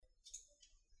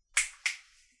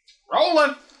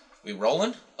Rolling. We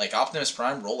rolling? Like Optimus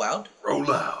Prime, roll out? Roll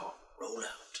out. Roll out.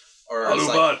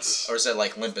 Or is it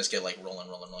like Limp Bizkit, like rolling,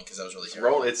 because that was really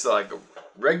terrible. Roll. It's like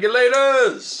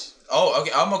regulators. Oh,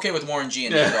 okay. I'm okay with Warren G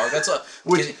and Nate Dogg.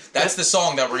 That's the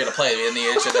song that we're gonna play in the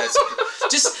intro. That's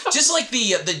just like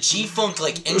the G-Funk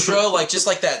like intro, like just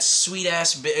like that sweet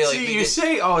ass bit. Like, see, you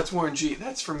say, "Oh, it's Warren G."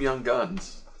 That's from Young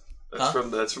Guns. That's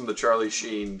from the Charlie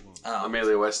Sheen,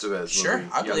 Emilio Estevez. Sure,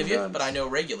 movie, I believe Guns. you, but I know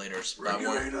Regulators.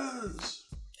 Regulators.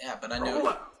 Yeah, but I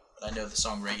know the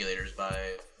song Regulators by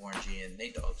Warren G and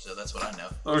Nate Dogg, so that's what I know.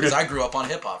 Okay. Because I grew up on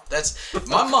hip hop.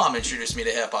 My mom introduced me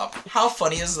to hip hop. How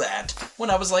funny is that?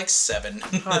 When I was like 7.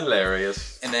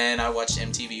 Hilarious. And then I watched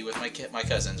MTV with my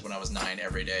cousins when I was 9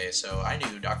 every day. So I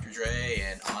knew Dr. Dre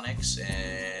and Onyx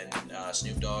and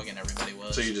Snoop Dogg and everybody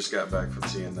was. So you just got back from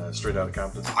seeing Straight Outta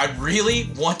Compton? I really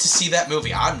want to see that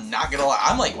movie. I'm not gonna lie.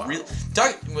 I'm like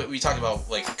we talked about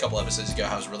like a couple episodes ago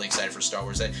how I was really excited for Star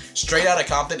Wars Day. Straight Outta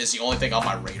Compton is the only thing on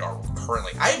my radar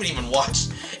currently. I haven't even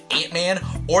watched Ant-Man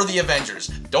or the Avengers.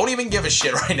 Don't even give a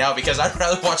shit right now because I'd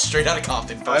rather watch Straight Outta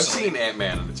Compton personally. I've seen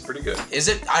Ant-Man and it's pretty good. Is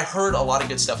it? I heard a lot of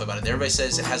good stuff about it. Everybody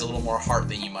says it has a little more heart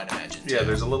than you might imagine. Yeah,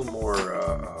 there's a little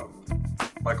more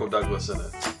Michael Douglas in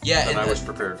it. Yeah, than I was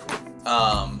prepared for.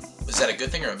 Is that a good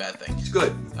thing or a bad thing? It's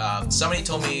good. Somebody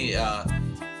told me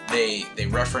they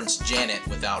reference Janet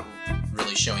without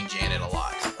really showing Janet a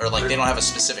lot, or like they don't have a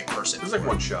specific person. It's like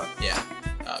one shot. Yeah,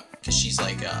 because she's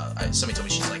like somebody told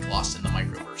me she's like lost in the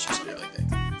microverse or something like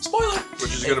that. Spoiler.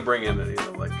 Which is going to bring in the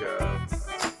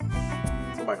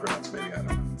Micronauts, maybe, I don't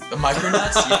know. The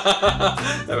Micronauts?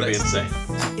 Yeah. That would be insane.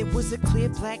 It was a clear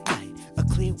black night, a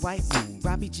clear white moon.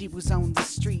 Robbie G was on the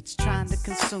streets trying to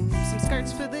consume some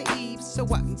skirts for the eve so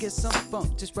I can get some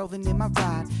funk. Just rolling in my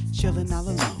ride, chilling all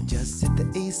alone. Just hit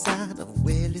the east side of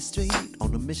Willie Street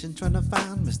on a mission trying to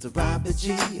find Mr. Robbie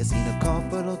G. I seen a car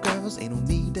full of girls, ain't no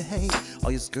need to hate.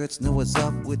 All your skirts know what's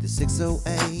up with the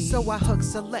 608. So I hooked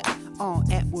select on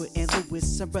Atwood and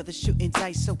Lewis. Some brothers shooting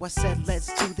dice, so I said, let's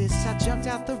do this. I jumped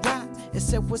out the ride and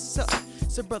said, what's up?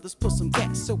 Some brothers pull some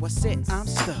gas, so I said, I'm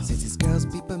stuck. Since these girls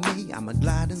peeping me, I'ma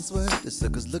glide and swerve. The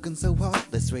suckers looking so hard,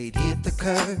 let's rate hit the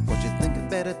curve. What you think of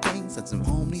better things and some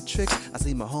homely tricks? I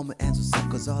see my homie answer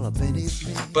suckers all up in his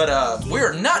mix. But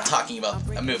we're not talking about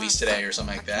movies today or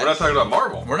something like that. We're not talking about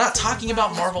Marvel. We're not talking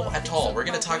about Marvel at all. We're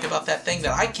going to talk about that thing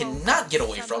that I cannot get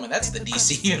away from, and that's the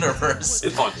DC Universe.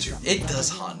 It haunts you. It does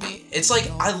haunt me. It's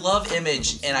like, I love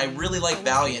Image, and I really like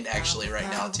Valiant, actually, right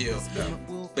now, too. Yeah.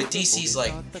 But DC's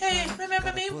like, hey,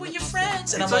 remember me? We're your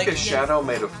friends. And It's I'm like a shadow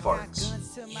made of farts.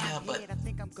 yeah, but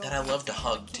that I love to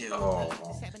hug, too. Oh.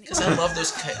 Because I love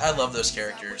those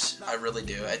characters. I really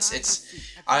do.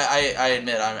 I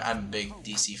admit I'm a big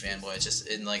DC fanboy. It's just,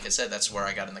 and like I said, that's where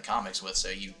I got in the comics with. So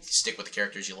you stick with the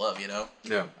characters you love, you know.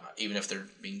 Yeah. Even if they're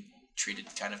being treated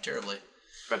kind of terribly.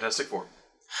 Fantastic Four.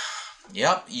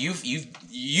 Yep,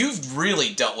 you've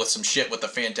really dealt with some shit with the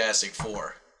Fantastic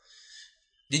Four.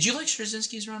 Did you like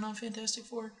Straczynski's run on Fantastic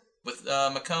Four? With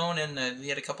McCone and he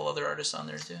had a couple other artists on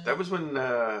there too. That was when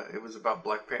it was about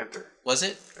Black Panther. Was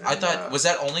it? And, I thought was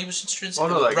that only with Straczynski? Oh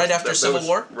no, right after Civil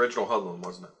War. Reginald Hudlin,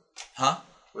 wasn't it? Huh?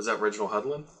 Was that Reginald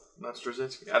Hudlin, not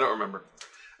Straczynski? I don't remember.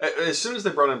 As soon as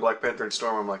they brought in Black Panther and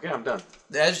Storm, I'm like, yeah, I'm done.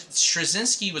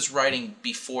 Straczynski was writing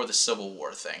before the Civil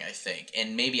War thing, I think,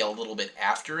 and maybe a little bit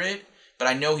after it. But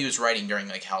I know he was writing during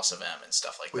like House of M and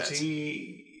stuff like that. Was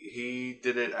he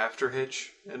did it after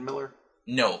Hitch and Miller?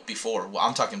 No, before. Well,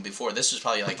 I'm talking before. This was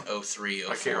probably like 03,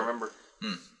 04. I can't remember.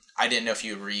 I didn't know if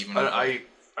you were even...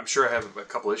 I'm sure I have a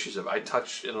couple issues of it. I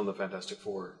touched in on the Fantastic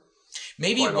Four.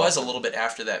 Maybe it was a little bit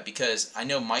after that, because I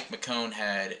know Mike McCone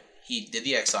he did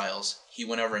The Exiles, he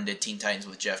went over and did Teen Titans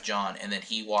with Jeff John, and then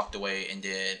he walked away and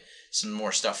did some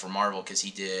more stuff for Marvel, because he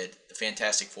did the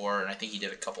Fantastic Four, and I think he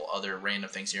did a couple other random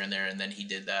things here and there, and then he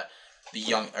did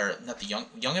Young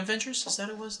Avengers, is that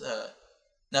it was?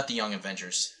 Not the Young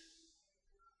Avengers.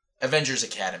 Avengers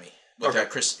Academy with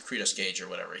Kratos Gage or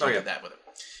whatever. He did that with him.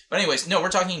 But anyways, no, we're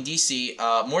talking DC.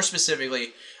 More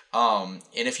specifically, and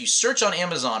if you search on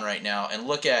Amazon right now and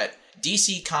look at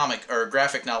DC comic or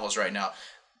graphic novels right now,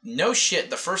 no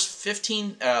shit, the first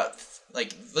 15,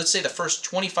 let's say the first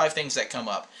 25 things that come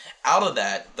up, out of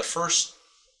that, the first,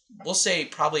 we'll say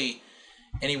probably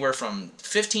anywhere from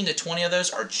 15 to 20 of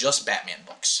those are just Batman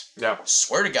books. Yeah.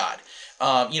 Swear to God.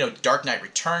 Dark Knight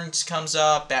Returns comes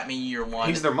up, Batman Year One.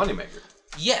 He's their moneymaker.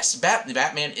 Yes,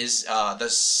 Batman is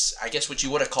I guess what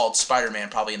you would have called Spider-Man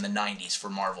probably in the 90s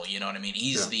for Marvel, you know what I mean?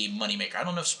 He's the moneymaker. I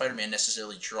don't know if Spider-Man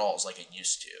necessarily draws like it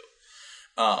used to.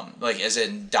 Like as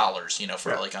in dollars,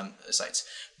 for like on the sites.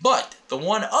 But the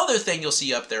one other thing you'll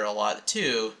see up there a lot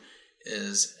too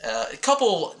is a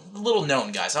couple little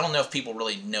known guys. I don't know if people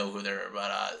really know who they're,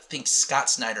 but I think Scott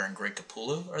Snyder and Greg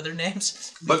Capullo are their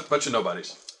names. But bunch of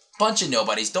nobodies. Bunch of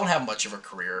nobodies. Don't have much of a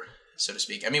career, so to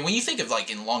speak. I mean, when you think of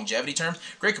like in longevity terms,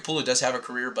 Greg Capullo does have a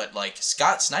career, but like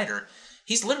Scott Snyder,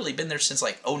 he's literally been there since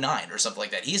like 2009 or something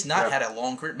like that. He's not had a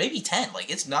long career, maybe 10.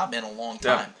 Like it's not been a long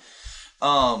time.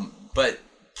 But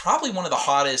probably one of the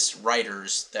hottest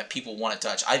writers that people want to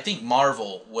touch. I think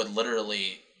Marvel would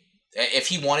literally, if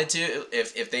he wanted to,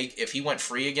 if he went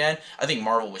free again, I think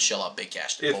Marvel would shell out big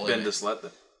cash to pull him. If Bendis let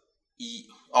them.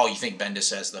 Oh, you think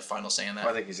Bendis has the final say in that?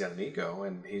 Well, I think he's got an ego,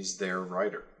 and he's their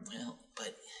writer. Well,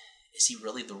 but is he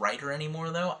really the writer anymore,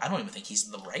 though? I don't even think he's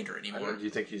the writer anymore. Do you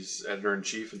think he's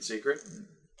editor-in-chief in secret?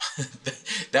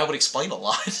 That would explain a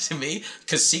lot to me,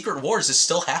 because Secret Wars is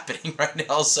still happening right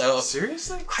now. So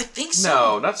seriously, I think so.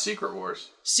 No, not Secret Wars.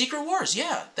 Secret Wars,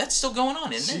 yeah, that's still going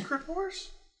on, isn't it? Secret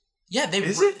Wars? Yeah,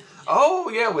 is it? Oh,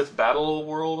 yeah, with Battle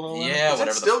World and all that. Yeah, is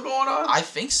whatever. That still going on? I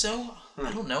think so.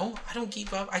 I don't know. I don't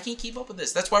keep up. I can't keep up with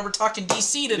this. That's why we're talking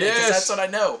DC today, because that's what I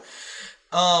know.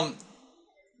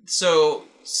 So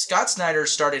Scott Snyder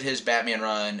started his Batman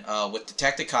run with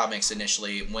Detective Comics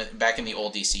initially, back in the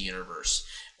old DC universe,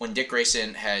 when Dick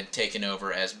Grayson had taken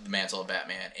over as the mantle of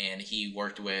Batman, and he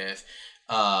worked with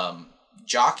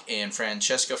Jock and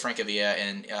Francesco Francavilla,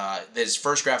 and his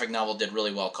first graphic novel did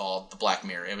really well, called The Black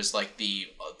Mirror. It was like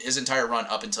his entire run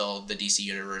up until the DC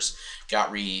universe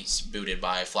got rebooted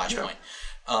by Flashpoint.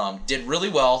 Yeah. Did really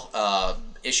well.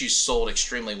 Issues sold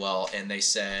extremely well, and they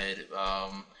said,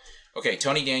 okay,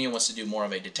 Tony Daniel wants to do more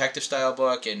of a detective style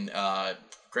book, and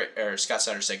Scott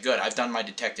Snyder said, good, I've done my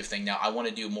detective thing now. I want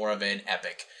to do more of an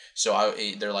epic. So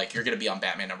they're like, you're going to be on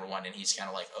Batman #1, and he's kind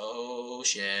of like, oh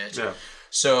shit. Yeah.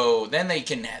 So then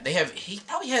he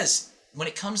probably has, when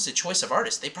it comes to choice of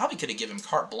artists, they probably could have given him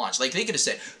carte blanche. Like they could have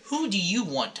said, who do you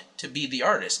want to be the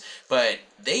artist? But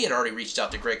they had already reached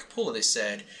out to Greg Capullo. They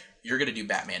said, you're going to do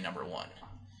Batman #1.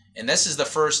 And this is the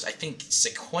first, I think,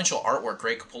 sequential artwork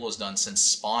Greg Capullo's done since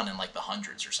Spawn in like the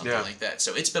hundreds or something like that.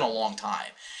 So it's been a long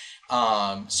time.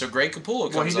 So Greg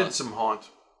Capullo comes on. Well, he did some Haunt.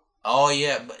 Oh,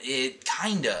 yeah, but it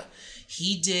kinda.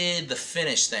 He did the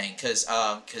finish thing,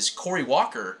 because Cory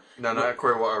Walker... No, not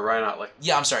Cory Walker, Ryan Otley.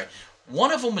 Yeah, I'm sorry.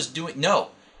 One of them was doing... No,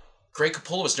 Greg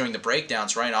Capullo was doing the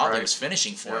breakdowns. Ryan Otley was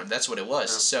finishing for him. That's what it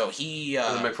was. So he...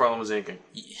 and then McFarlane was inking.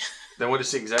 Yeah. They wanted to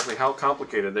see exactly how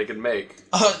complicated they could make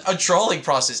a drawing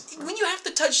process. When you have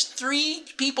to touch 3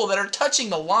 people that are touching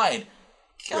the line,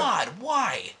 God,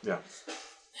 why? Yeah.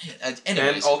 Anyways.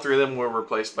 And all 3 of them were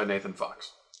replaced by Nathan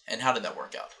Fox. And how did that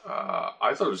work out?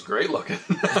 I thought it was great looking.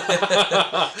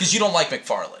 Because you don't like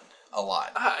McFarlane a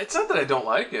lot. It's not that I don't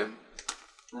like him.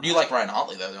 You like Ryan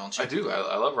Otley, though, don't you? I do.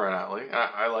 I love Ryan Otley.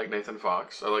 I like Nathan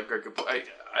Fox. I like Greg Capullo.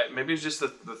 Maybe it's just the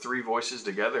 3 voices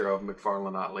together of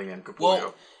McFarlane, Otley, and Capullo.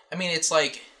 Well, I mean, it's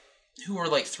like, who are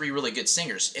like 3 really good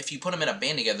singers? If you put them in a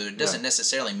band together, it doesn't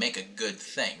necessarily make a good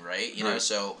thing, right? You know,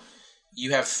 so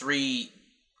you have 3...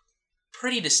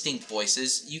 pretty distinct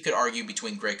voices. You could argue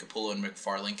between Greg Capullo and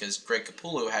McFarlane, because Greg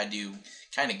Capullo had to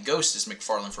kind of ghost as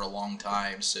McFarlane for a long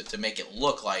time, so to make it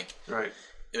look like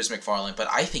it was McFarlane. But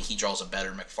I think he draws a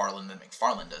better McFarlane than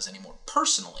McFarlane does anymore,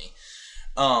 personally.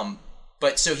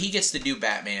 But so he gets to do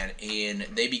Batman, and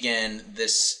they begin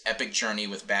this epic journey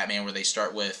with Batman, where they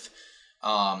start with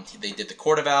they did the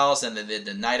Court of Owls, then they did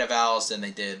the Night of Owls, then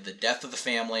they did the Death of the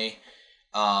Family,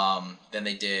 then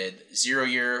they did 0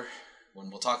 Year. When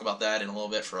we'll talk about that in a little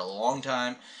bit, for a long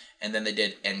time. And then they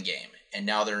did Endgame. And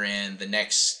now they're in the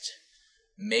next,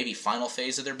 maybe final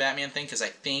phase of their Batman thing, because I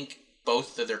think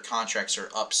both of their contracts are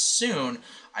up soon.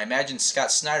 I imagine Scott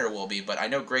Snyder will be, but I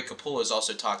know Greg Capullo has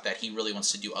also talked that he really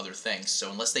wants to do other things. So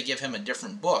unless they give him a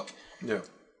different book,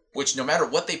 which no matter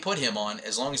what they put him on,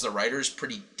 as long as the writer's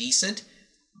pretty decent,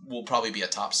 will probably be a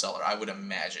top seller, I would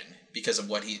imagine, because of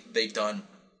what they've done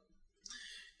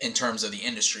in terms of the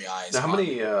industry eyes. Now, how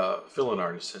many fill-in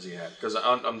artists has he had? Because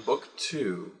on book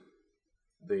 2,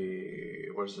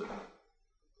 what is it?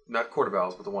 Not Court of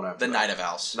Owls, but the one after the Night of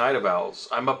Owls. Night of Owls.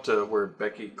 I'm up to where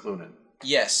Becky Cloonan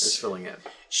is filling in.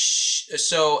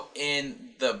 So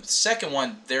in the second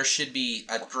one, there should be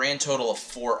a grand total of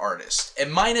 4 artists,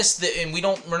 and minus and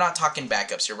we're not talking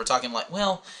backups here. We're talking like,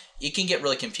 well, it can get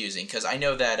really confusing, because I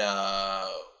know that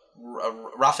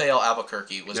Raphael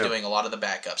Albuquerque was doing a lot of the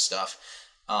backup stuff.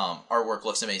 Artwork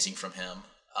looks amazing from him,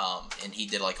 and he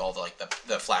did like all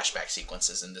the flashback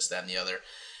sequences and this, that, and the other.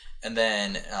 And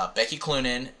then Becky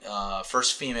Cloonan,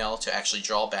 first female to actually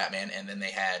draw Batman, and then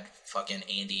they had fucking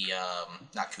Andy,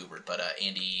 not Kubert, but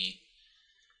Andy.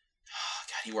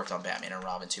 God, he worked on Batman and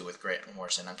Robin too with Grant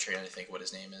Morrison. I'm trying to think what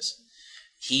his name is.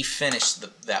 He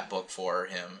finished that book for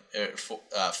him,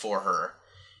 for her,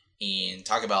 and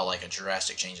talk about like a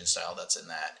drastic change in style that's in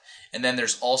that. And then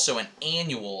there's also an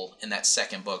annual in that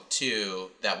second book too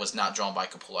that was not drawn by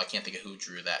Capullo. I can't think of who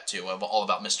drew that too. All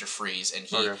about Mr. Freeze, and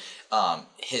he,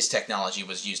 his technology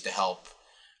was used to help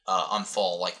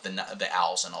unfall like the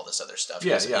owls and all this other stuff.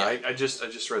 Yeah. I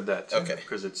just read that too. Okay.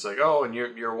 Because it's like, oh, and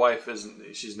your wife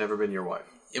she's never been your wife.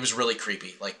 It was really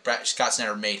creepy. Like Scott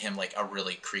Snyder made him like a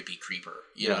really creepy creeper.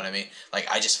 You know what I mean? Like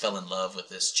I just fell in love with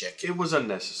this chick. It was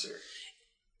unnecessary.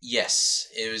 Yes,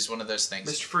 it was one of those things.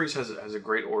 Mr. Freeze has a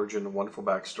great origin, a wonderful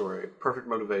backstory, perfect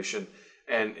motivation,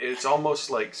 and it's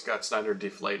almost like Scott Snyder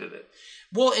deflated it.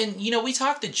 Well, and we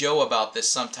talk to Joe about this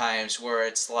sometimes, where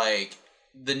it's like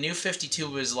the New 52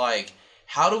 was like,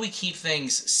 how do we keep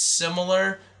things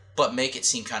similar but make it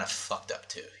seem kind of fucked up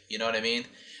too? You know what I mean?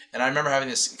 And I remember having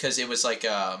this because it was like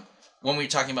when we were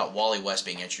talking about Wally West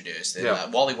being introduced.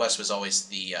 And, Wally West was always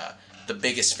the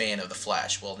biggest fan of the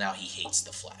Flash. Well, now he hates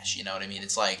the Flash. You know what I mean?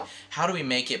 It's like, how do we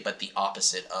make it but the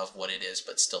opposite of what it is,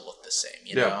 but still look the same?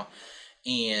 You know?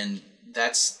 And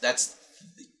that's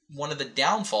one of the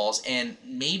downfalls. And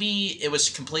maybe it was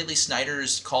completely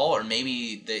Snyder's call, or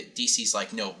maybe the DC's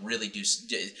like, no, really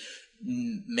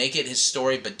make it his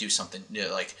story, but do something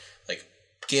like.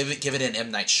 Give it an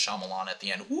M. Night Shyamalan at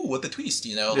the end. Ooh, what the twist,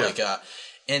 and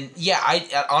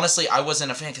I honestly I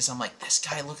wasn't a fan because I'm like, this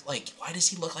guy looked like, why does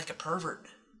he look like a pervert?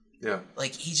 Yeah,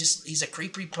 like he's a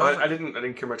creepy pervert. I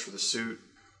didn't care much for the suit.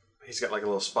 He's got like a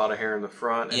little spot of hair in the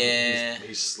front. And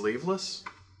he's sleeveless.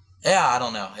 Yeah, I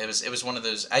don't know. It was one of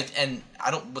those.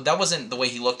 That wasn't the way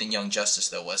he looked in Young Justice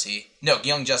though, was he? No,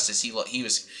 Young Justice.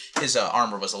 His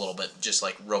armor was a little bit just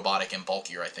like robotic and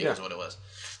bulkier, I think is what it was.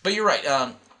 But you're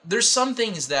right. There's some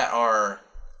things that are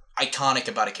iconic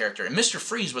about a character, and Mr.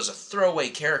 Freeze was a throwaway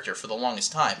character for the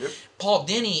longest time. Yep. Paul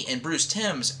Dini and Bruce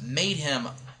Timm made him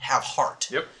have heart.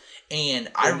 Yep.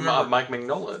 And I remember Mike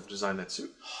Mignola designed that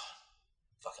suit.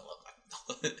 Fucking love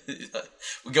Mike Mignola.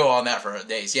 We go on that for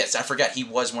days. Yes, I forgot he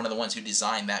was one of the ones who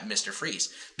designed that Mr.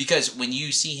 Freeze, because when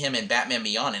you see him in Batman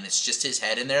Beyond and it's just his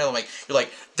head in there, you're like,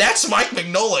 that's Mike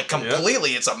Mignola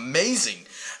completely. Yep. It's amazing.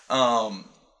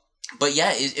 But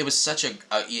yeah, it was such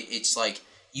it's like,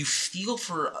 you feel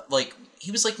for, like,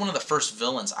 he was like one of the first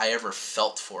villains I ever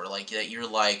felt for, like, that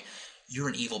you're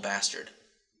an evil bastard,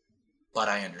 but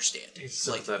I understand. He's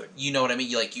sympathetic. Like, you know what I mean?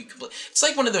 It's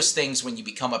like one of those things when you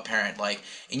become a parent, like,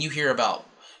 and you hear about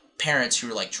parents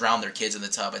who like drown their kids in the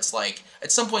tub. It's like,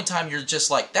 at some point in time, you're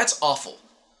just like, that's awful.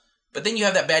 But then you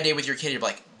have that bad day with your kid, you're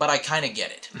like, but I kind of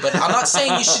get it. But I'm not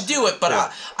saying you should do it,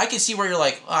 but I can see where you're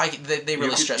like, they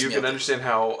really stress me out. You can understand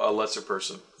how a lesser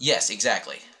person. Yes,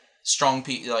 exactly. Strong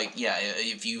people,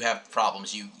 if you have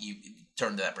problems, you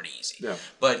turn to that pretty easy. Yeah.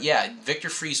 But yeah, Victor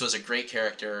Freeze was a great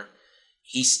character.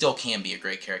 He still can be a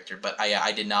great character, but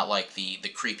I did not like the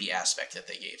creepy aspect that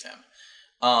they gave him.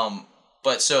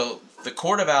 But so the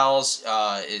Court of Owls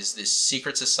is this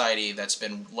secret society that's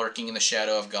been lurking in the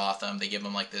shadow of Gotham. They give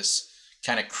them like this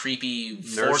kind of creepy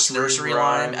forced nursery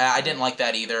rhyme. I didn't like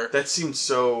that either. That seems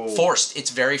so forced. It's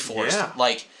very forced. Yeah.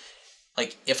 Like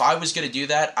if I was gonna do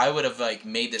that, I would have like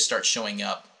made this start showing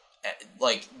up.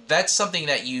 Like that's something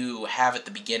that you have at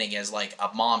the beginning as like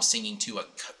a mom singing to a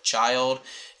child,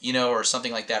 or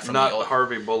something like that. From not the old...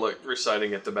 Harvey Bullock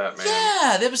reciting it to Batman.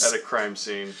 Yeah, that was at a crime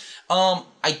scene.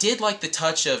 I did like the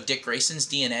touch of Dick Grayson's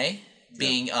DNA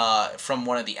being from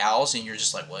one of the owls, and you're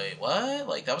just like, wait, what?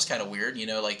 Like that was kind of weird,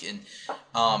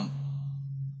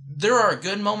 there are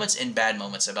good moments and bad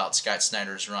moments about Scott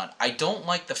Snyder's run. I don't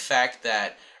like the fact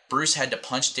that Bruce had to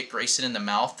punch Dick Grayson in the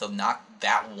mouth to knock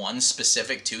that one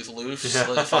specific tooth loose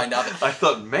to find out that... I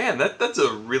thought, man, that's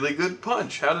a really good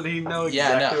punch. How did he know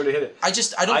exactly where to hit it?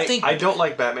 I don't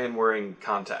like Batman wearing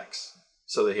contacts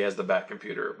so that he has the Bat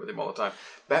computer with him all the time.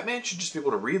 Batman should just be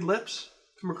able to read lips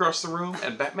from across the room,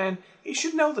 and Batman, he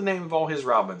should know the name of all his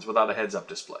Robins without a heads-up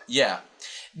display. Yeah.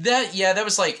 That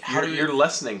was like... You're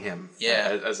lessening him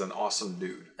as an awesome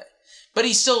dude. But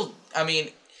he's still... I mean...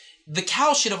 The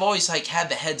cow should have always had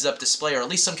the heads-up display, or at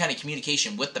least some kind of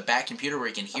communication with the Bat computer where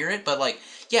he can hear it. But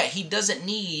he doesn't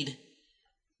need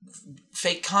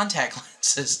fake contact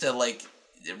lenses to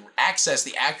access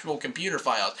the actual computer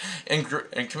files. And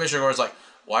Commissioner Gordon's like,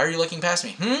 "Why are you looking past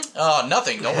me?" Oh,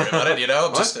 nothing. Don't worry about it.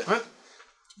 What?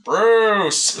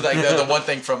 Bruce. The one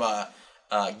thing from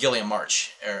Gilliam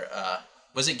March, or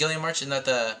was it Gilliam March? Isn't that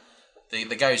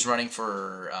the guy who's running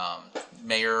for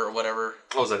mayor or whatever?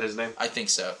 Oh, is that his name? I think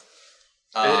so.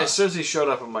 As soon as he showed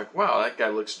up, I'm like, wow, that guy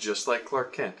looks just like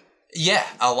Clark Kent. Yeah,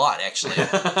 a lot actually.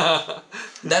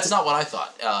 That's not what I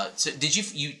thought. So did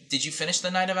you finish the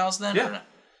Night of Owls then? Yeah. Or no?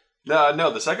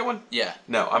 No, the second one? Yeah.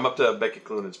 No, I'm up to Beckett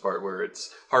Cloonan's part where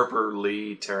it's Harper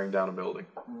Lee tearing down a building.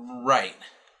 Right.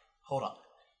 Hold on.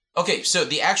 Okay, so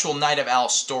the actual Night of Owl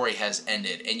story has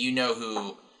ended, and you know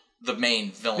who the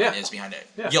main villain is behind it.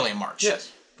 Yeah. Gillian March.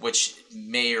 Yes. Which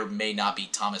may or may not be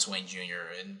Thomas Wayne Jr.,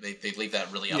 and they leave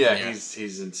that really up Yeah, in the air.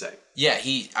 he's insane. Yeah,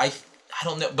 I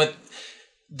don't know, but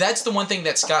that's the one thing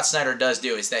that Scott Snyder does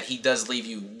do is that he does leave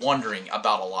you wondering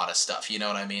about a lot of stuff. You know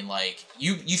what I mean? Like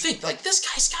you think like this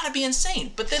guy's got to be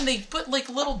insane, but then they put like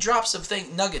little drops of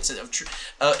nuggets in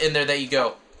there that you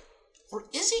go, or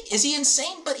is he? Is he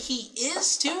insane? But he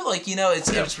is too. Like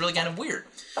it's really kind of weird.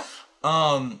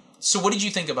 So what did you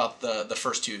think about the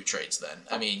first two trades then?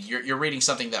 I mean, you're reading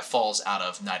something that falls out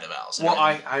of Night of Owls. Well,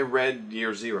 I read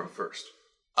Year Zero first.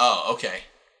 Oh, okay.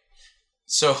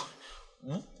 So.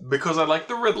 Because I like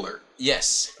the Riddler.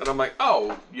 Yes. And I'm like,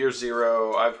 oh, Year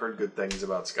Zero, I've heard good things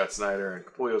about Scott Snyder and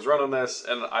Capullo's run on this,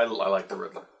 and I like the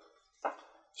Riddler.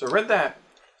 So I read that.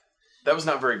 That was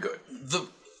not very good.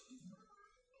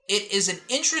 It is an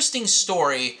interesting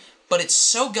story, but it's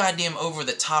so goddamn over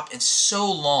the top and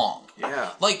so long.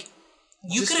 Yeah. Like,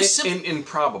 you could have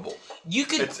improbable. You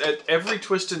could... It's at every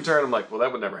twist and turn, I'm like, well,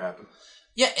 that would never happen.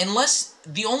 Yeah, unless...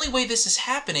 The only way this is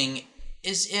happening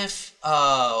is if...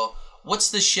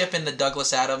 what's the ship in the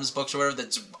Douglas Adams books or whatever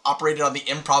that's operated on the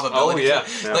improbability? Oh,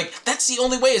 yeah. Like, that's the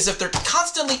only way is if they're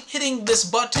constantly hitting this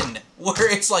button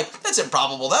where it's like, that's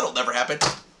improbable, that'll never happen.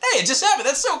 Hey, it just happened,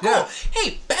 that's so cool. Yeah.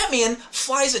 Hey, Batman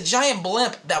flies a giant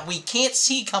blimp that we can't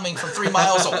see coming from 3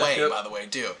 miles away, by the way,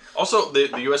 too. Also,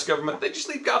 the U.S. government, they just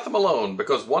leave Gotham alone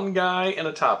because one guy in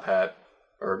a top hat,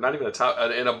 or not even a top,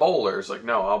 in a bowler is like,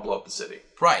 no, I'll blow up the city.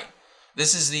 Right.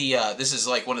 This is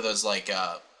like one of those like,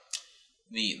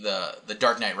 the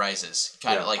Dark Knight Rises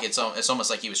kind of like it's almost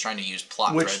like he was trying to use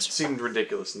plot threads, which seemed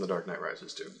ridiculous in the Dark Knight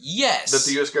Rises too. Yes, that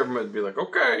the U.S. government would be like,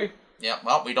 okay, yeah,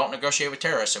 well, we don't negotiate with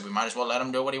terrorists, so we might as well let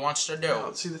him do what he wants to do.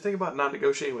 Yeah, see, the thing about not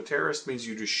negotiating with terrorists means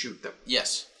you just shoot them.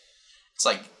 Yes, it's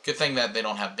like good thing that they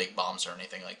don't have big bombs or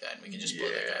anything like that. We can just blow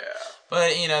that guy.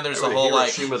 But there's the whole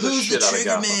like, who's the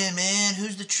trigger man?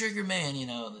 Who's the trigger man?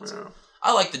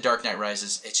 I like the Dark Knight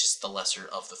Rises. It's just the lesser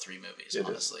of the 3 movies,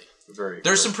 honestly.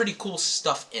 There's some pretty cool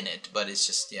stuff in it, but it's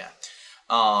just,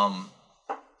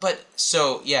 but,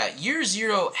 so, Year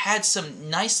Zero had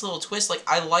some nice little twists. Like,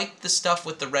 I liked the stuff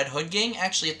with the Red Hood gang,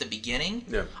 actually, at the beginning.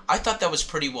 Yeah. I thought that was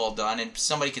pretty well done, and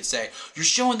somebody could say, you're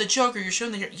showing the Joker,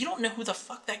 you don't know who the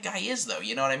fuck that guy is, though,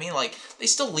 you know what I mean? Like, they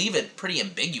still leave it pretty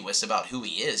ambiguous about who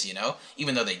he is,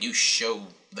 even though they do show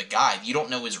the guy. You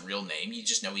don't know his real name, you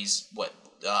just know he's,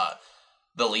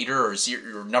 the leader or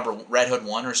number Red Hood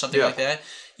 1 or something like that.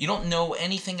 You don't know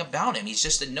anything about him. He's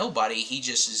just a nobody. He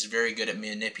just is very good at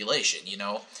manipulation,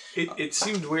 It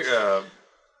seemed weird.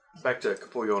 Back to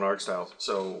Capullo and art styles.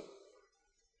 So,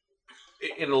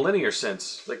 in a linear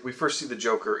sense, like we first see the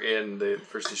Joker in the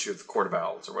first issue of the Court of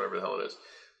Owls or whatever the hell it is,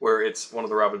 where it's one of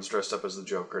the Robins dressed up as the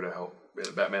Joker to help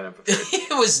Batman infiltrate.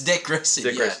 It was Dick Grayson.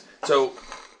 Grayson. So,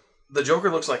 the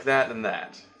Joker looks like that and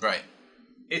that. Right.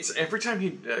 It's every time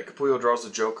Capullo draws the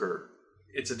Joker,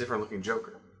 it's a different looking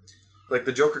Joker. Like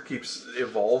the Joker keeps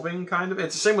evolving, kind of.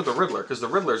 It's the same with the Riddler because the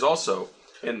Riddler's also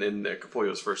in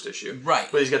Capullo's first issue, right?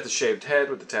 But he's got the shaved head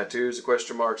with the tattoos, the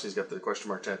question marks. He's got the question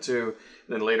mark tattoo.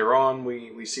 And then later on,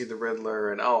 we see the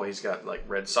Riddler, and he's got like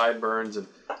red sideburns, and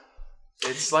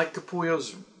it's like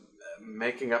Capullo's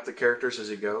making up the characters as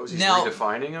he goes. He's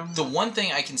redefining them. The one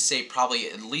thing I can say, probably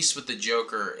at least with the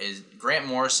Joker, is Grant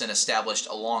Morrison established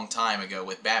a long time ago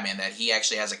with Batman that he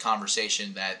actually has a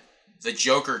conversation that the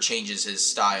Joker changes his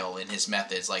style and his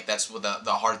methods. Like that's what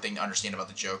the hard thing to understand about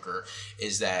the Joker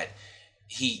is that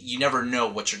you never know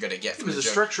what you're going to get from the Joker. The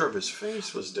structure of his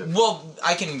face was different. Well,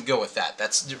 I can go with that.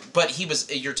 But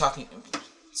you're talking.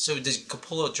 So does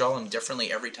Capullo draw him differently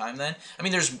every time then? I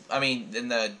mean, in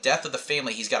the Death of the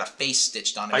Family, he's got a face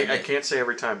stitched on him. I can't say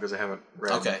every time because I haven't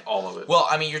read all of it. Well,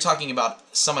 I mean, you're talking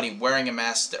about somebody wearing a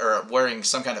mask or wearing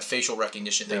some kind of facial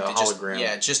recognition thing.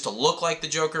 Just to look like the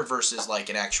Joker versus like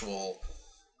an actual,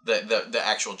 the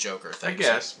actual Joker thing. I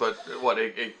guess, but what,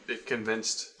 it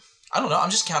convinced... I don't know. I'm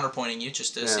just counterpointing you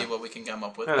just to see what we can come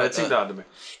up with. Yeah, that seemed odd to me.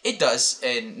 It does,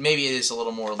 and maybe it is a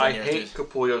little more linear. I hate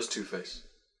Capullo's Two-Face.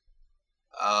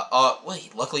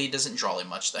 Luckily he doesn't draw him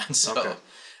much then, so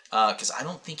because I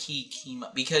don't think he came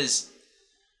up because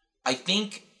I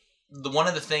think one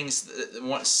of the things,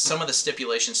 some of the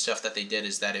stipulation stuff that they did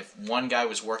is that if one guy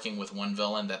was working with one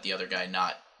villain, that the other guy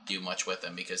not do much with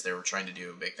him because they were trying to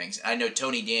do big things. I know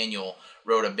Tony Daniel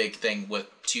wrote a big thing with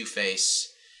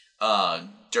Two-Face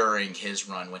during his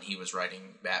run when he was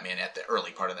writing Batman at the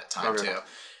early part of that time too,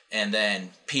 and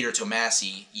then Peter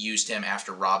Tomasi used him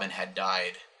after Robin had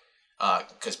died.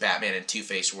 because Batman and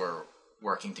Two-Face were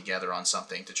working together on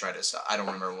something to try to stop. I don't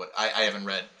remember what. I haven't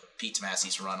read Pete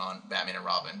Tomassi's run on Batman and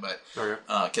Robin, but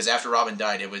because after Robin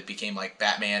died, it became like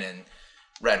Batman and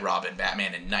Red Robin,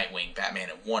 Batman and Nightwing, Batman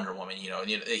and Wonder Woman.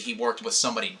 He worked with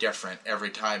somebody different every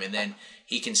time, and then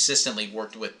he consistently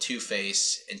worked with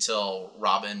Two-Face until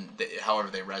Robin, however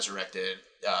they resurrected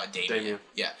Damian.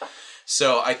 Yeah.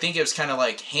 So I think it was kind of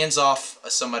like hands off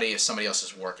somebody if somebody else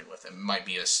is working with him. It might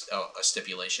be a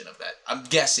stipulation of that. I'm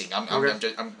guessing.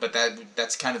 But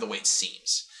that's kind of the way it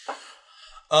seems.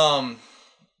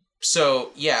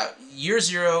 So yeah, Year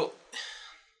Zero.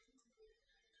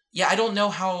 Yeah, I don't know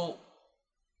how.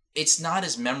 It's not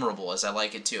as memorable as I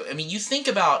like it to. I mean, you think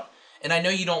about, and I know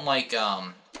you don't like,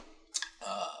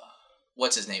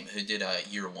 what's his name? Who did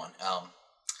Year One?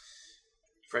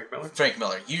 Frank Miller. Frank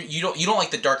Miller. You don't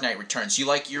like The Dark Knight Returns. You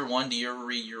like Year One? Do you ever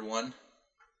read Year One?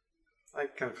 I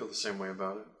kind of feel the same way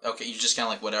about it. Okay, you just kind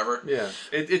of like whatever. Yeah,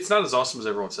 it's not as awesome as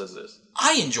everyone says it is.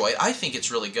 I enjoy it. I think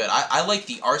it's really good. I like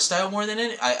the art style more than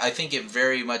it. I think it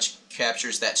very much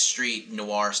captures that street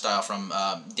noir style from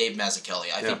Dave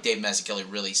Mazzucchelli. I think Dave Mazzucchelli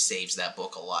really saves that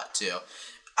book a lot too.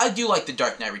 I do like The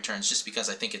Dark Knight Returns just because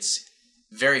I think it's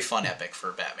very fun epic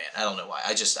for Batman. I don't know why.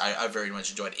 I very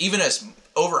much enjoyed it. Even as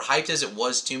overhyped as it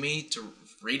was to me to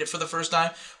read it for the first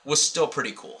time, was still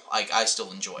pretty cool. I still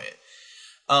enjoy it.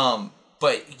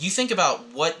 But you think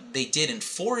about what they did in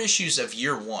 4 issues of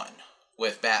Year One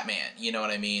with Batman, you know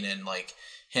what I mean? And like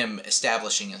him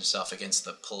establishing himself against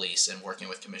the police and working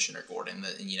with Commissioner Gordon.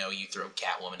 And you throw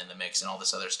Catwoman in the mix and all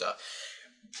this other stuff.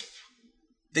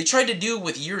 They tried to do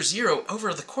with Year Zero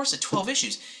over the course of 12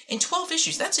 issues. In 12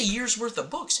 issues, that's a year's worth of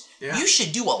books. Yeah. You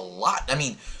should do a lot. I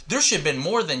mean, there should have been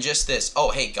more than just this,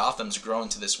 oh, hey, Gotham's grown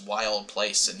to this wild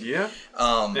place. And,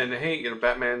 and hey,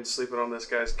 Batman's sleeping on this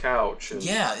guy's couch. And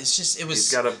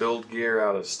he's got to build gear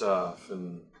out of stuff.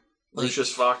 And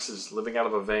Lucius Fox is living out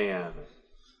of a van.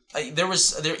 There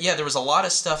was a lot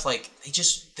of stuff, like,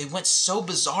 they went so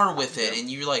bizarre with it. And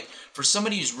you're like, for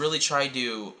somebody who's really tried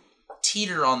to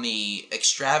teeter on the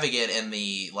extravagant and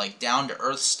the like down to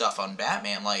earth stuff on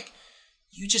Batman, like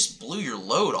you just blew your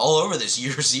load all over this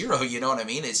Year Zero. You know what I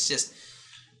mean? It's just,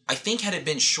 I think had it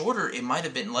been shorter, it might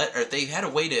have been or they had a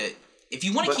way to. If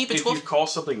you want to keep it 12, if you call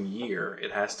something year,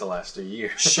 it has to last a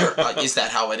year. Sure, is that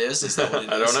how it is? Is that what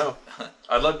it is? I don't know.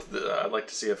 I'd like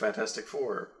to see a Fantastic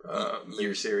Four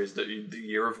year series, the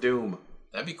Year of Doom.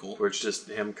 That'd be cool. Where it's just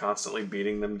him constantly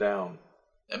beating them down.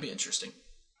 That'd be interesting.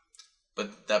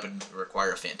 But that would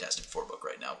require a Fantastic Four book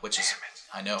right now, which is,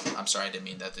 I know, I'm sorry, I didn't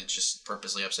mean that to just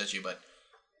purposely upset you, but,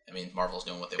 I mean, Marvel's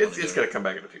doing what they want to do. It's going to come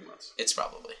back in a few months. It's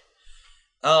probably.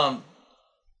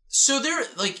 So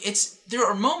there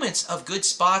are moments of good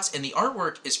spots, and the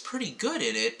artwork is pretty good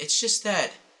in it. It's just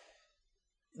that,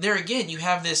 there again, you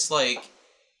have this, like,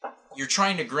 you're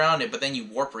trying to ground it, but then you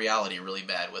warp reality really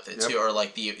bad with it too. Or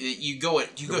like the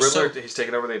Riddler, he's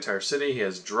taken over the entire city. He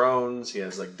has drones. He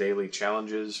has like daily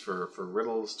challenges for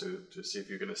riddles to see if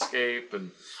you can escape.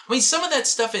 And I mean, some of that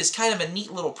stuff is kind of a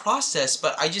neat little process,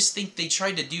 but I just think they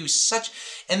tried to do such.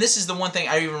 And this is the one thing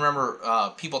I even remember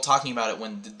people talking about it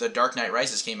when the Dark Knight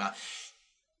Rises came out.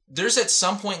 There's at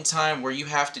some point in time where you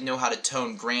have to know how to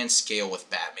tone grand scale with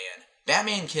Batman.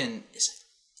 Batman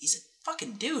he's a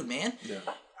fucking dude, man. Yeah.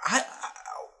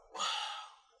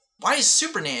 Why is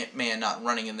Superman not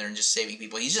running in there and just saving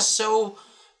people? He's just so...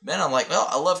 Man, I'm like, well,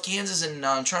 I love Kansas and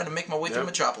I'm trying to make my way through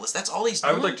Metropolis. That's all he's doing.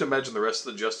 I would like to imagine the rest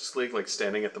of the Justice League like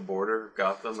standing at the border of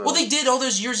Gotham. Well, they did all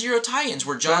those Year Zero tie-ins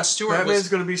where Jon Stewart Batman's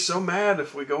going to be be so mad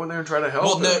if we go in there and try to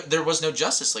help him. No, there was no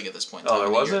Justice League at this point. Oh, there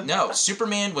wasn't? No,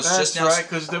 Superman was just now... That's right,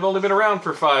 because they've only been around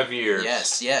for 5 years.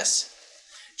 Yes.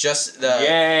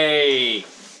 Yay!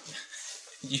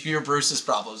 You hear Bruce's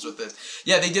problems with this.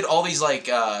 Yeah, they did all these like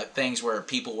things where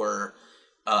people were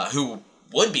who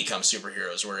would become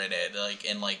superheroes were in it.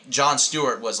 Like Jon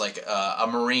Stewart was like a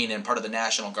Marine and part of the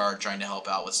National Guard trying to help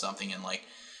out with something, and like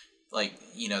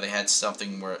they had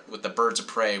something where with the Birds of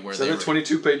Prey where they were... Is that a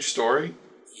 22-page story?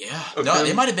 Yeah. No,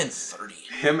 it might have been 30.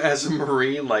 Him as a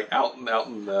Marine, like out in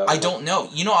I don't know.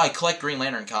 I collect Green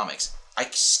Lantern comics. I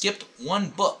skipped one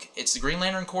book. It's the Green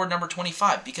Lantern Corps number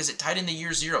 25 because it tied into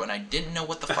Year Zero and I didn't know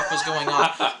what the fuck was going on.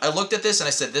 I looked at this and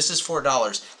I said, this is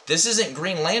 $4. This isn't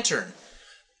Green Lantern.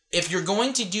 If you're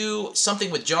going to do something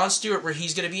with Jon Stewart where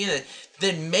he's going to be in it,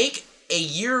 then make a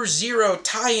Year Zero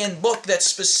tie-in book that's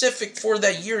specific for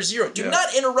that Year Zero. Do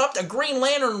not interrupt a Green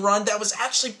Lantern run that was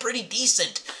actually pretty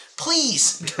decent.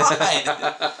 Please,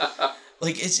 God.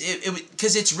 Like,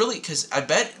 because I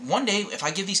bet one day if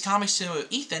I give these comics to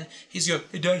Ethan, he's going,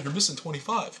 hey, Dad, you're missing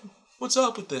 25. What's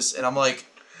up with this? And I'm like,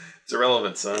 It's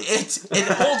irrelevant, son. It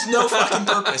holds no fucking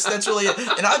purpose. That's really it.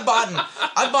 And I've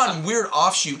bought weird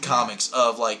offshoot comics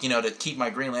of like, to keep my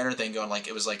Green Lantern thing going. Like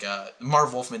it was like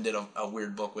Marv Wolfman did a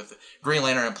weird book with Green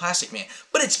Lantern and Plastic Man.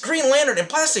 But it's Green Lantern and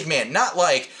Plastic Man, not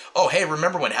like, oh hey,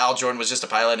 remember when Hal Jordan was just a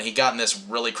pilot and he got in this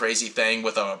really crazy thing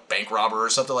with a bank robber or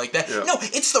something like that. Yeah. No,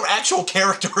 it's the actual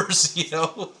characters,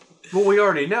 Well, we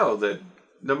already know that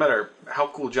no matter how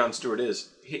cool Jon Stewart is,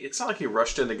 it's not like he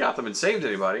rushed into Gotham and saved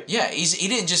anybody. Yeah, he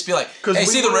didn't just be like, hey,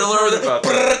 see the Riddler over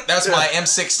there? That's my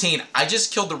M16. I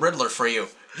just killed the Riddler for you.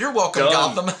 You're welcome,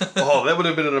 Gotham. Oh, that would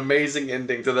have been an amazing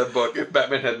ending to that book if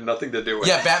Batman had nothing to do with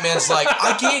it. Yeah, Batman's like,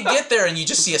 I can't get there, and you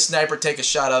just see a sniper take a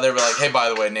shot out of there, be like, hey, by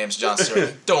the way, name's Jon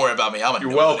Stewart. Don't worry about me. I'm a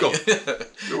You're welcome.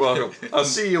 You're welcome. I'll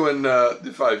see you in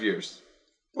 5 years.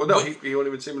 Well, no, he won't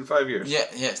even see him in 5 years. Yeah,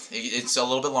 it's a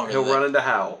little bit longer. He'll run into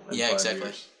Hal. Yeah, exactly.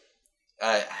 Years.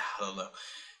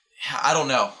 I don't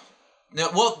know. No,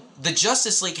 well, the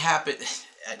Justice League happened.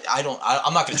 I'm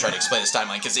not going to try to explain this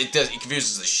timeline because it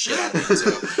confuses the shit out of me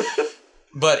too.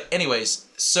 But anyways,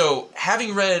 so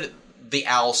having read the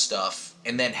Owl stuff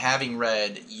and then having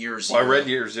read Year Zero. Well, I read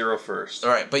Year Zero first.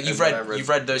 All right, but you've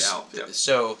read those. Owl, yeah.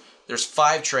 So there's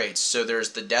 5 trades. So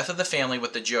there's the Death of the Family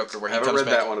with the Joker, where he comes back. I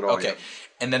haven't read that one at all. Okay, yet.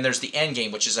 And then there's the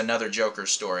Endgame, which is another Joker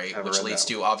story, which leads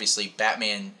to obviously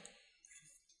Batman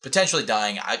potentially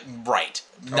dying.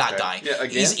 Not dying. Yeah,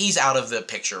 again? He's out of the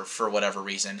picture for whatever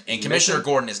reason, and Commissioner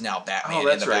Gordon is now Batman. Oh,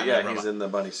 that's in the right. Batman Yeah, he's in the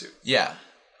bunny suit. Yeah,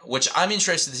 which I'm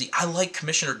interested to see. I like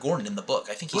Commissioner Gordon in the book.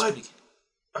 I think he's pretty.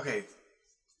 Okay,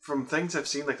 from things I've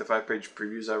seen, like the 5-page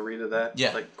previews I read of that,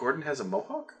 like Gordon has a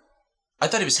mohawk. I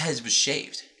thought his head was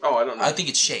shaved. Oh, I don't know. I think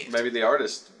it's shaved. Maybe the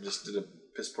artist just did a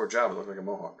piss poor job. It looked like a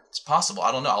mohawk. It's possible.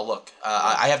 I don't know. I'll look.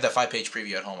 I have that 5-page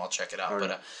preview at home. I'll check it out. Right.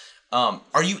 But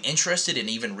are you interested in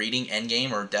even reading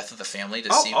Endgame or Death of the Family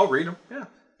to see? I'll read them. Yeah.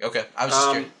 Okay. I was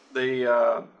just curious.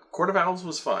 The Court of Owls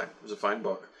was fine. It was a fine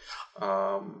book.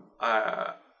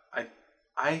 I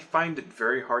find it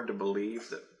very hard to believe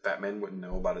that Batman wouldn't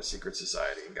know about a secret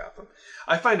society in Gotham.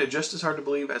 I find it just as hard to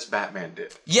believe as Batman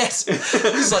did. Yes.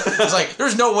 It's like,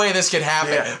 there's no way this could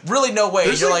happen. Yeah. Really no way.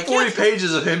 There's like 40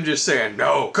 pages of him just saying,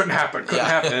 no, couldn't happen.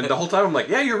 And the whole time I'm like,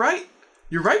 yeah, you're right.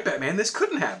 You're right, Batman. This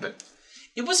couldn't happen.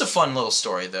 It was a fun little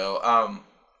story, though.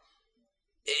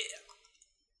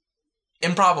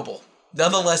 Improbable.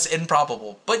 Nonetheless,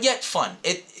 improbable. But yet fun.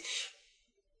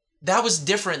 That was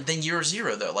different than Year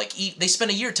Zero, though. Like, they spent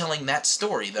a year telling that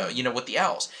story, though, with the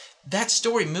Owls. That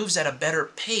story moves at a better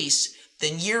pace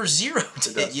than Year Zero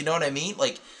did. You know what I mean?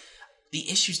 Like, the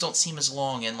issues don't seem as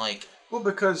long and, like... Well,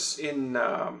 because in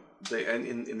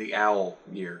the Owl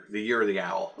year, the Year of the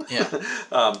Owl...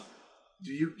 Yeah.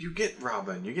 You get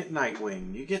Robin, you get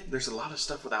Nightwing, there's a lot of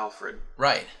stuff with Alfred.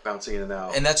 Right. Bouncing in and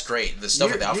out. And that's great. The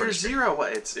stuff with Alfred Year Zero,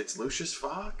 it's Lucius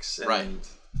Fox. And right.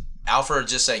 Alfred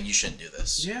just saying, you shouldn't do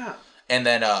this. Yeah. And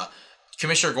then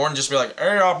Commissioner Gordon just be like,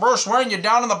 hey, Bruce Wayne, you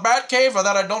down in the Batcave? Or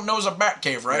that I don't know is a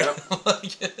Batcave, right?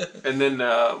 Yep. And then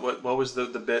what was the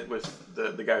bit with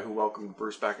the guy who welcomed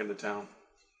Bruce back into town?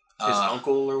 His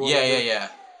uncle or whatever?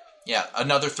 Yeah,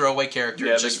 another throwaway character.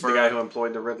 Yeah, just the guy who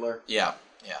employed the Riddler. Yeah.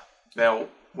 Now,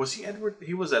 was he Edward?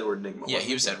 He was Edward Nygma. Yeah,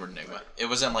 he was Edward Nygma. It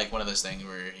wasn't like one of those things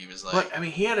where he was like... But, I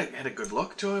mean, he had a good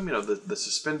look to him. The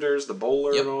suspenders, the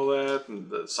bowler and all that, and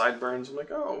the sideburns. I'm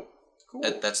like, oh, cool.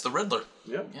 That's the Riddler.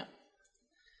 Yeah.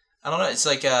 I don't know. It's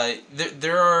like,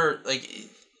 there are, like...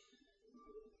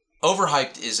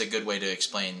 Overhyped is a good way to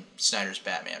explain Snyder's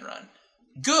Batman run.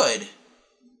 Good,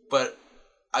 but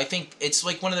I think it's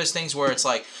like one of those things where it's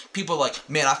like, people are like,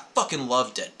 man, I fucking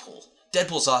love Deadpool.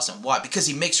 Deadpool's awesome. Why? Because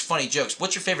he makes funny jokes.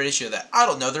 What's your favorite issue of that? I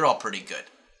don't know. They're all pretty good.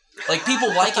 Like, people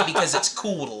like it because it's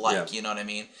cool to like, you know what I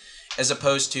mean? As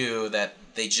opposed to that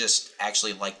they just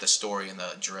actually like the story and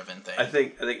the driven thing. I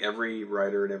think every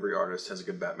writer and every artist has a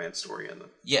good Batman story in them.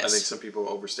 Yes. I think some people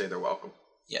overstay their welcome.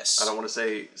 Yes. I don't want to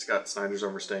say Scott Snyder's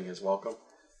overstaying his welcome.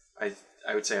 I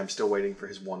would say I'm still waiting for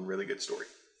his one really good story.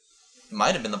 It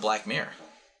might have been the Black Mirror.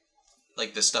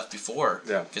 Like the stuff before.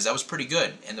 Yeah. Because that was pretty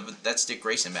good. And that's Dick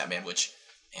Grayson Batman, which,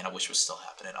 man, I wish was still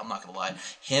happening. I'm not going to lie.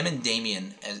 Him and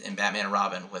Damian in Batman and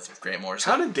Robin with Grant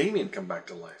Morrison. How did Damian come back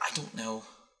to life? I don't know.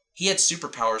 He had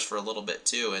superpowers for a little bit,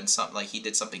 too. And something like he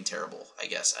did something terrible, I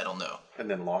guess. I don't know. And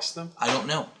then lost them? I don't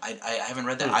know. I haven't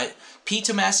read that. Pete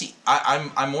Tomasi,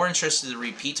 I'm more interested to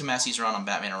read Pete Tomasi's run on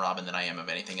Batman and Robin than I am of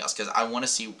anything else. Because I want to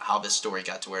see how this story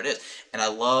got to where it is. And I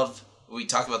love... We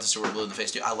talked about the story of Blue in the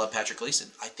Face too. I love Patrick Gleason.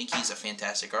 I think he's a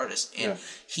fantastic artist. And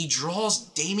he draws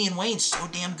Damian Wayne so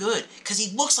damn good. Because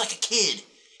he looks like a kid.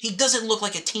 He doesn't look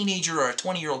like a teenager or a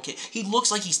 20-year-old kid. He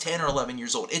looks like he's 10 or 11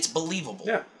 years old. It's believable.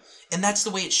 Yeah. And that's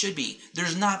the way it should be.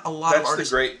 There's not a lot of artists... That's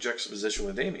the great juxtaposition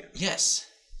with Damian. Yes.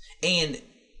 And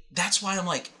that's why I'm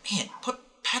like, man, put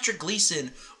Patrick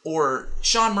Gleason or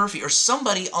Sean Murphy or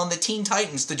somebody on the Teen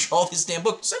Titans to draw this damn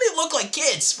book. So they look like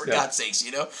kids, for God's sakes,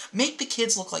 you know? Make the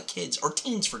kids look like kids, or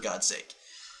teens, for God's sake.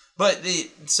 But the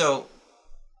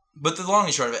long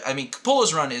and short of it, I mean,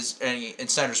 Capullo's run and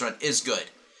Snyder's run is good.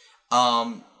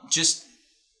 Just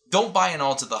don't buy in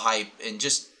all to the hype, and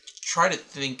just try to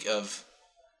think of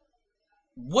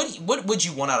what would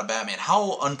you want out of Batman?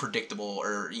 How unpredictable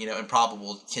or, you know,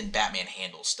 improbable can Batman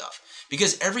handle stuff?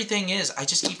 Because everything is, I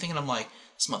just keep thinking, I'm like,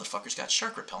 this motherfucker's got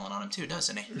shark repellent on him too,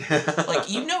 doesn't he? Like,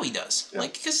 you know he does. Yeah.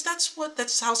 Like, because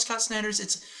that's how Scott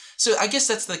Snyder's, so I guess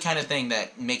that's the kind of thing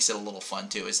that makes it a little fun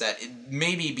too, is that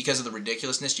maybe because of the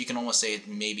ridiculousness, you can almost say it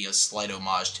may be a slight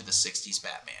homage to the 60s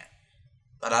Batman.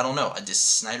 But I don't know. Is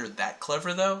Snyder that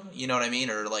clever, though? You know what I mean?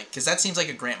 Or, like, because that seems like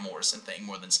a Grant Morrison thing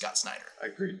more than Scott Snyder. I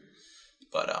agree.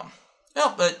 But,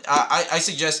 I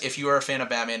suggest if you are a fan of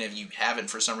Batman, if you haven't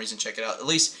for some reason, check it out. At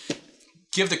least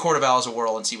give the Court of Owls a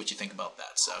whirl and see what you think about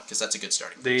that. So, because that's a good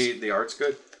starting place. The art's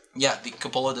good. Yeah, the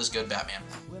Capullo does good Batman.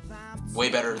 Way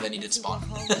better than he did Spawn.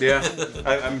 Yeah,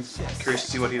 I'm curious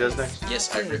to see what he does next.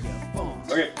 Yes, I agree.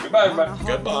 Okay, goodbye, everybody.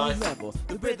 Goodbye.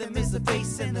 The rhythm is the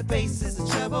bass and the bass is the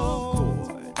treble.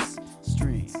 Chords,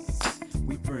 strings,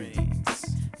 we bring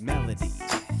melody,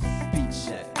 beat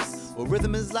checks. Well,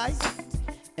 rhythm is life,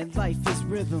 and life is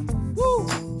rhythm. Woo!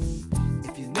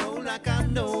 If you know like I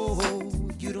know,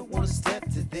 you don't want to step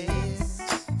to this.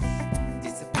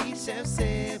 It's a beat chef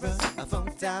Sarah, I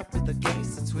funked out with a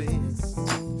gangster twist.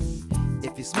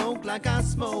 If you smoke like I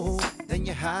smoke, then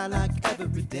you're high like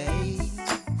every day.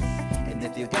 And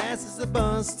if your gas is a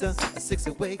buster, a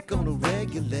 608 gonna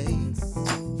regulate.